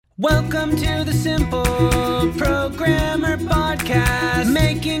Welcome to the Simple Programmer Podcast,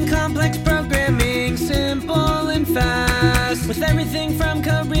 making complex programming simple and fast, with everything from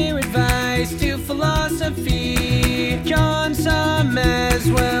career advice to philosophy. John Summers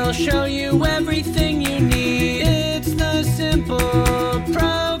will show you everything you need. It's the Simple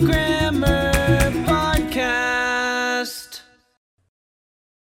Programmer Podcast.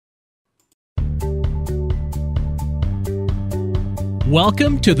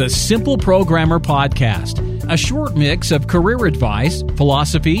 Welcome to the Simple Programmer Podcast, a short mix of career advice,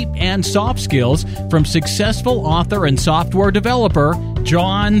 philosophy, and soft skills from successful author and software developer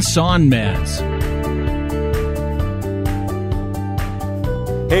John Sonmez.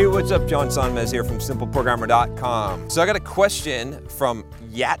 Hey, what's up? John Sonmez here from SimpleProgrammer.com. So I got a question from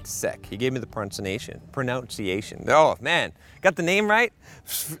Yatsek. He gave me the pronunciation. Oh, man. Got the name right?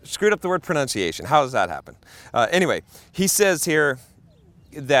 Screwed up the word pronunciation. How does that happen? Anyway, he says here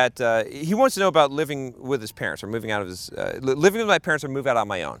that he wants to know about living with his parents or moving out of his, living with my parents or move out on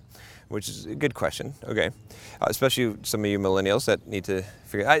my own, which is a good question, okay. Especially some of you millennials that need to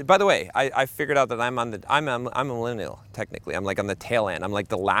figure, by the way, I figured out that I'm a millennial, technically. I'm like on the tail end. I'm like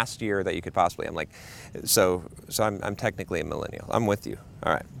the last year that you could possibly, so I'm technically a millennial. I'm with you,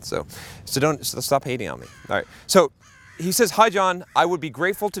 all right. So stop hating on me, all right. So he says, hi, John. I would be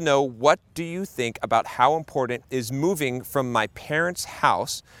grateful to know, what do you think about how important is moving from my parents'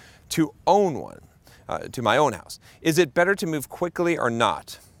 house to own one, to my own house? Is it better to move quickly or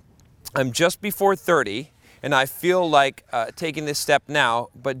not? I'm just before 30, and I feel like taking this step now,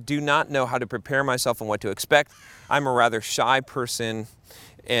 but do not know how to prepare myself and what to expect. I'm a rather shy person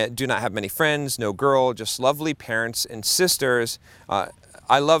and do not have many friends, no girl, just lovely parents and sisters.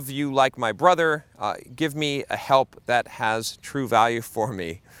 I love you like my brother. Give me a help that has true value for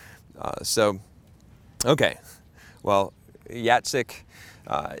me. Okay. Well, Yatsik,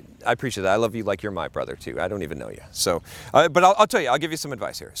 I appreciate that. I love you like you're my brother too. I don't even know you. So, but I'll tell you, I'll give you some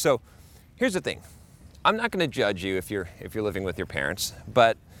advice here. So here's the thing. I'm not going to judge you if you're living with your parents,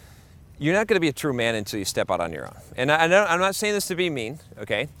 but you're not going to be a true man until you step out on your own. And I'm not saying this to be mean,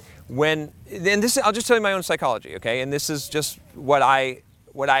 okay? I'll just tell you my own psychology, okay? And this is just what I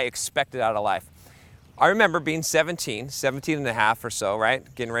expected out of life. I remember being 17 and a half or so, right?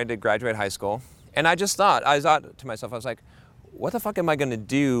 Getting ready to graduate high school. And I thought to myself, I was like, what the fuck am I going to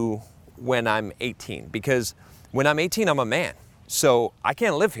do when I'm 18? Because when I'm 18, I'm a man. So I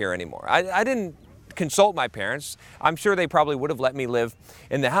can't live here anymore. I didn't consult my parents. I'm sure they probably would have let me live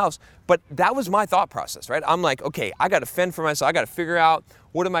in the house. But that was my thought process, right? I'm like, okay, I got to fend for myself. I got to figure out,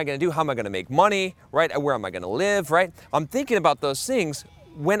 what am I going to do? How am I going to make money, right? Where am I going to live, right? I'm thinking about those things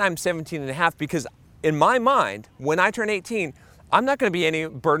when I'm 17 and a half, because in my mind, when I turn 18, I'm not going to be any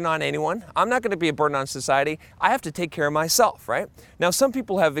burden on anyone. I'm not going to be a burden on society. I have to take care of myself, right? Now, some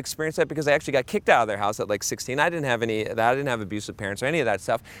people have experienced that because they actually got kicked out of their house at like 16. I didn't have abusive parents or any of that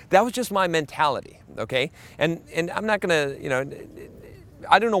stuff. That was just my mentality, okay? And I'm not going to,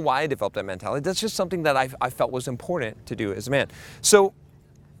 I don't know why I developed that mentality. That's just something that I felt was important to do as a man. So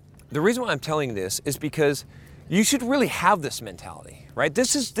the reason why I'm telling this is because you should really have this mentality, right?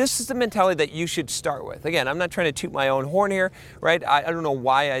 This is the mentality that you should start with. Again, I'm not trying to toot my own horn here, right? I don't know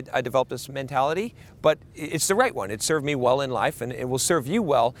why I developed this mentality, but it's the right one. It served me well in life, and it will serve you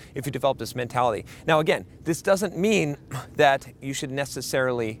well if you develop this mentality. Now, again, this doesn't mean that you should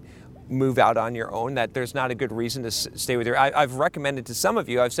necessarily move out on your own, that there's not a good reason to stay with I've recommended to some of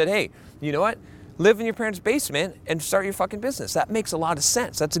you, I've said, hey, you know what? Live in your parents' basement and start your fucking business. That makes a lot of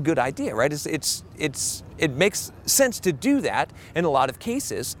sense. That's a good idea, right? It makes sense to do that in a lot of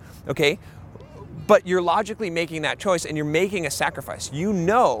cases, okay? But you're logically making that choice and you're making a sacrifice. You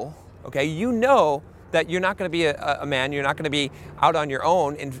know that you're not going to be a man. You're not going to be out on your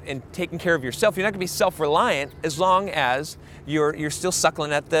own and taking care of yourself. You're not going to be self-reliant as long as you're still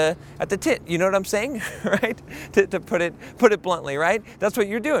suckling at the tit. You know what I'm saying, right? To put it bluntly, right? That's what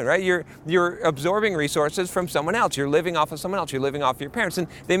you're doing, right? You're absorbing resources from someone else. You're living off of someone else. You're living off of your parents, and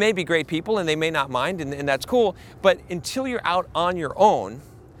they may be great people and they may not mind, and that's cool. But until you're out on your own,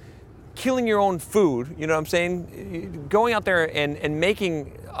 killing your own food, you know what I'm saying? Going out there and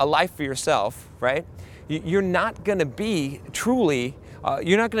making a life for yourself, right? You're not going to be truly,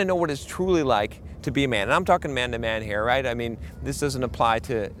 you're not going to know what it's truly like to be a man. And I'm talking man to man here, right? I mean, this doesn't apply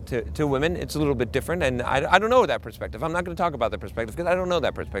to women. It's a little bit different, and I don't know that perspective. I'm not going to talk about that perspective because I don't know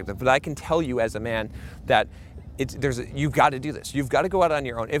that perspective, but I can tell you as a man that you've got to do this. You've got to go out on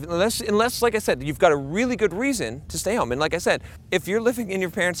your own. Unless, like I said, you've got a really good reason to stay home. And like I said, if you're living in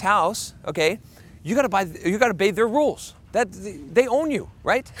your parents' house, okay, you got to obey their rules. That they own you,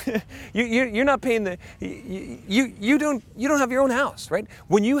 right? You're not paying you don't have your own house, right?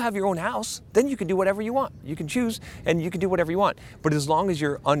 When you have your own house, then you can do whatever you want. You can choose and you can do whatever you want. But as long as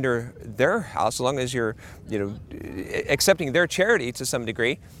you're under their house, as long as you're accepting their charity to some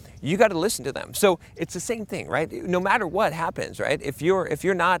degree, you got to listen to them. So it's the same thing, right? No matter what happens, right? If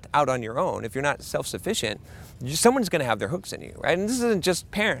you're not out on your own, if you're not self-sufficient, someone's going to have their hooks in you, right? And this isn't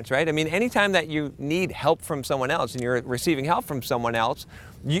just parents, right? I mean, anytime that you need help from someone else and you're receiving help from someone else,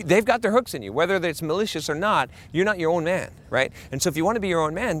 they've got their hooks in you. Whether it's malicious or not, you're not your own man, right? And so if you want to be your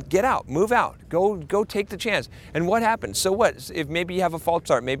own man, get out, move out, go take the chance. And what happens? So what? If maybe you have a false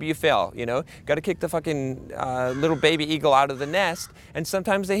start, maybe you fail, got to kick the fucking little baby eagle out of the nest, and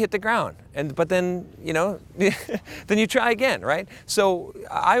sometimes they hit the ground. But then, then you try again, right? So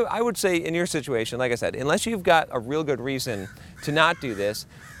I would say in your situation, like I said, unless you've got a real good reason to not do this,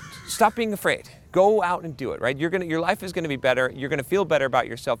 stop being afraid. Go out and do it, right? Your life is going to be better. You're going to feel better about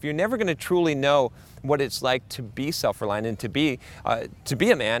yourself. You're never going to truly know what it's like to be self-reliant and to be a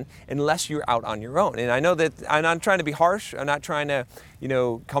man unless you're out on your own. And I know that I'm not trying to be harsh. I'm not trying to,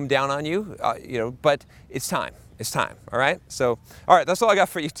 come down on you, but it's time. It's time, all right? So, all right, that's all I got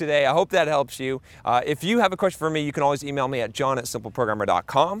for you today. I hope that helps you. If you have a question for me, you can always email me at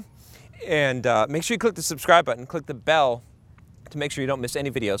john@simpleprogrammer.com. And make sure you click the subscribe button, click the bell to make sure you don't miss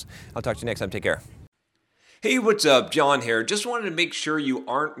any videos. I'll talk to you next time. Take care. Hey, what's up? John here. Just wanted to make sure you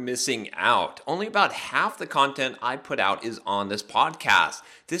aren't missing out. Only about half the content I put out is on this podcast.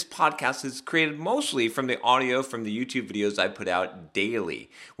 This podcast is created mostly from the audio from the YouTube videos I put out daily.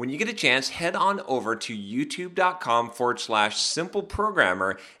 When you get a chance, head on over to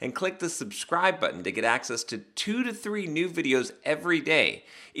youtube.com/simpleprogrammer and click the subscribe button to get access to 2 to 3 new videos every day.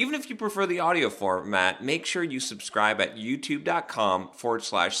 Even if you prefer the audio format, make sure you subscribe at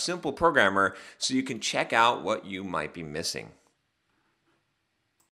youtube.com/simpleprogrammer so you can check out what you might be missing.